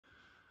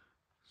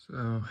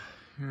So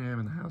here I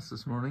am in the house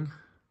this morning,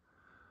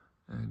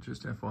 and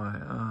just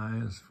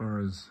FYI, as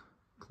far as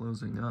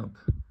closing up,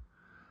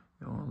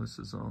 all this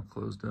is all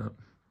closed up,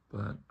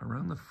 but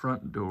around the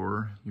front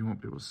door, you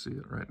won't be able to see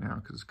it right now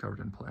because it's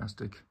covered in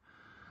plastic,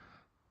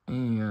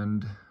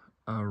 and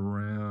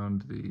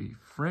around the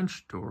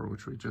French door,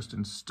 which we just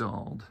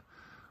installed,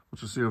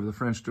 what you'll see over the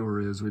French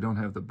door is we don't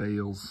have the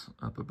bales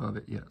up above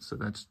it yet. So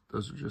that's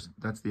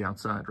the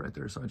outside right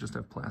there. So I just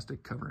have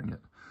plastic covering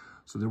it.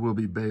 So there will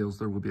be bales,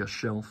 there will be a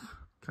shelf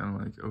kind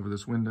of like over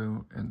this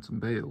window and some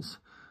bales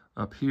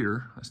up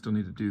here. I still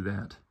need to do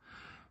that.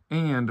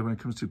 And when it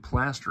comes to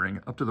plastering,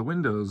 up to the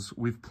windows,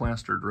 we've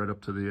plastered right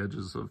up to the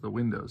edges of the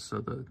windows. So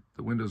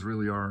the windows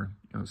really are,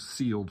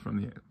 sealed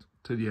from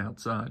to the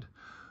outside.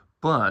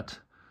 But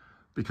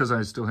because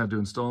I still had to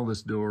install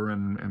this door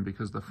and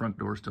because the front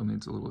door still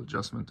needs a little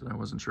adjustment and I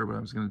wasn't sure what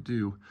I was going to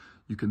do,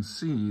 you can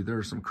see there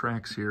are some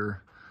cracks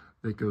here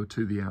that go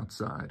to the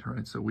outside,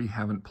 right? So we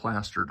haven't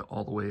plastered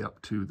all the way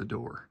up to the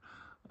door.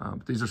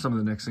 But these are some of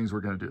the next things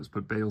we're going to do is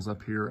put bales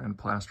up here and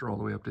plaster all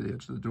the way up to the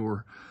edge of the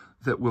door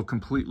that will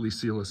completely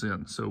seal us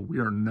in. So we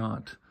are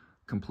not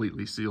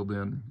completely sealed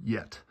in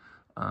yet.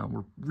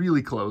 We're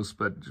really close,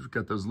 but we've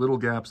got those little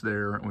gaps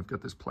there and we've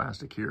got this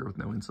plastic here with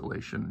no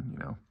insulation,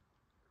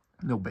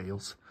 no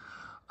bales.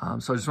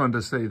 So I just wanted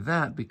to say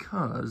that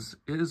because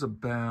it is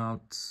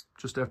about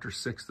just after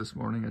 6 this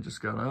morning. I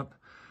just got up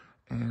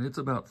and it's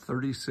about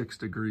 36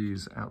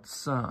 degrees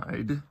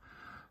outside.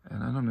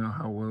 And I don't know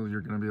how well you're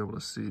going to be able to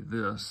see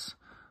this,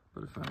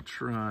 but if I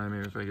try,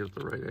 maybe if I get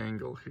the right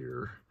angle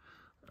here,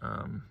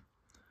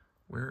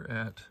 we're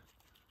at,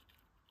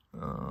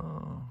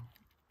 well,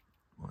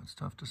 it's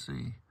tough to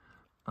see.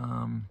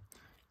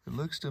 It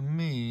looks to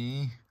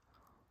me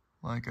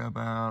like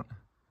about,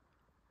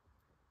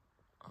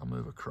 I'll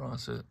move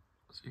across it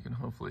so you can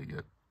hopefully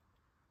get,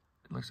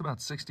 it looks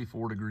about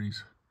 64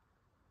 degrees.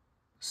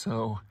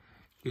 So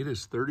it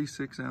is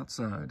 36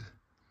 outside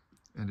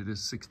and it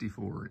is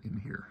 64 in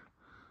here.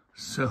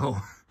 So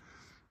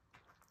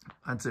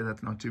I'd say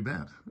that's not too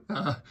bad.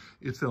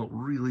 It felt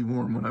really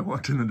warm when I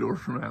walked in the door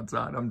from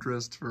outside. I'm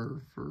dressed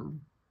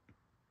I'm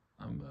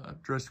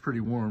dressed pretty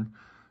warm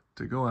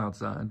to go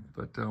outside,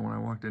 but when I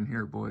walked in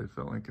here, boy, it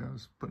felt like I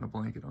was putting a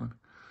blanket on.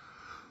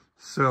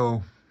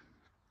 So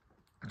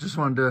I just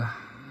wanted to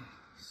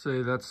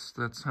say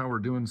that's how we're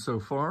doing so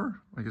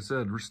far. Like I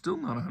said, we're still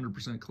not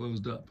 100%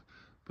 closed up,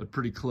 but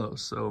pretty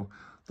close. So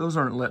those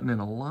aren't letting in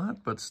a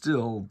lot, but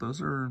still,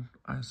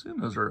 I assume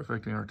those are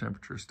affecting our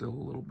temperature still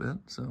a little bit.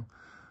 So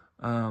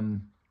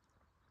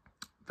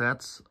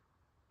that's,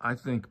 I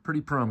think,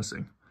 pretty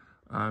promising.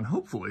 And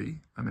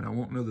hopefully, I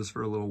won't know this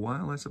for a little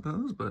while, I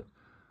suppose, but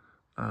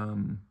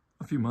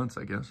a few months,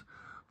 I guess.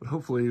 But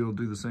hopefully it'll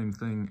do the same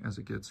thing as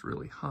it gets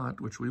really hot,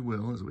 which we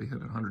will as we hit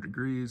 100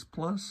 degrees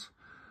plus.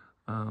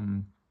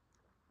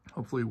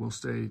 Hopefully we'll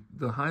stay,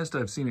 the highest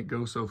I've seen it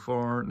go so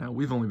far, now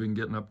we've only been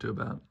getting up to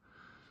about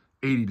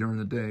 80 during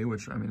the day,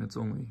 which, it's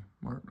only,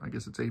 I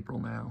guess it's April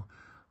now.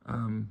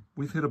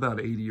 We've hit about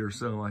 80 or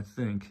so, I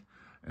think.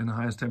 And the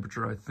highest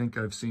temperature I think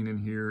I've seen in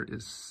here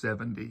is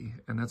 70.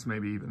 And that's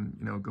maybe even,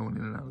 going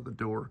in and out of the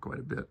door quite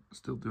a bit,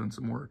 still doing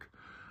some work.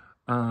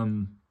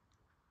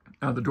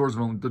 The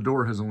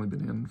door has only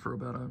been in for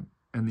about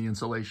and the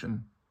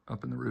insulation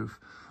up in the roof,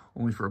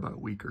 only for about a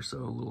week or so,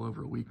 a little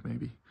over a week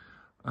maybe.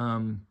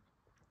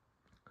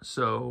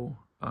 So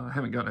I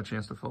haven't gotten a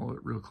chance to follow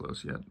it real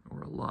close yet,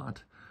 or a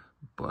lot,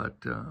 but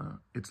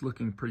it's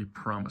looking pretty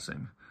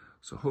promising.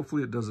 So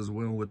hopefully it does as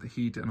well with the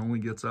heat and only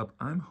gets up.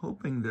 I'm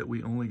hoping that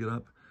we only get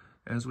up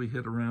as we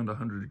hit around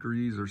 100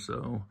 degrees or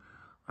so.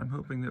 I'm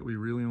hoping that we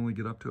really only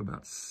get up to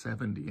about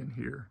 70 in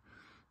here.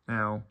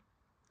 Now,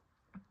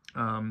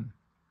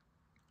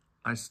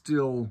 I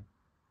still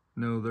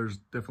know there's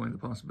definitely the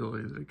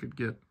possibility that it could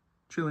get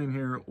chilly in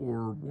here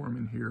or warm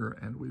in here,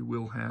 and we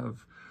will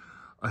have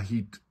a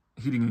heating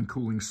and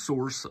cooling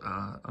source,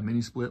 a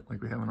mini split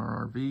like we have in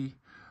our RV.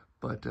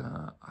 But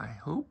I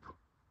hope,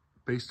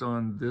 based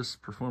on this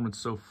performance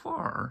so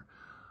far,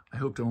 I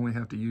hope to only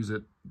have to use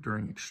it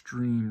during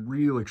extreme,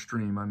 real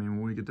extreme.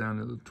 When we get down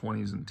to the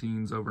 20s and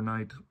teens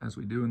overnight, as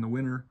we do in the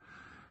winter,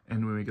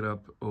 and when we get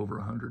up over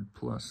 100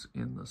 plus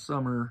in the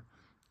summer,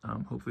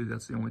 hopefully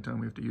that's the only time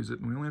we have to use it.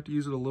 And we only have to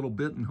use it a little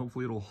bit, and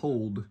hopefully it'll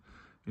hold,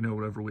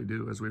 whatever we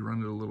do as we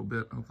run it a little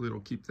bit. Hopefully it'll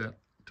keep that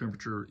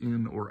temperature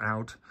in or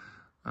out.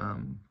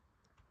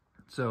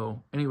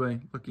 So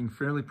anyway, looking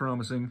fairly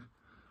promising.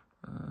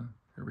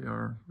 Here we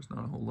are. There's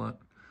not a whole lot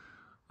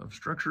of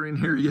structure in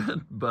here yet,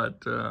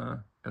 but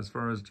as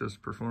far as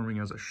just performing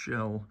as a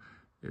shell,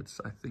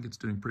 I think it's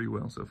doing pretty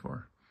well so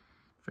far.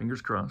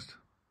 Fingers crossed.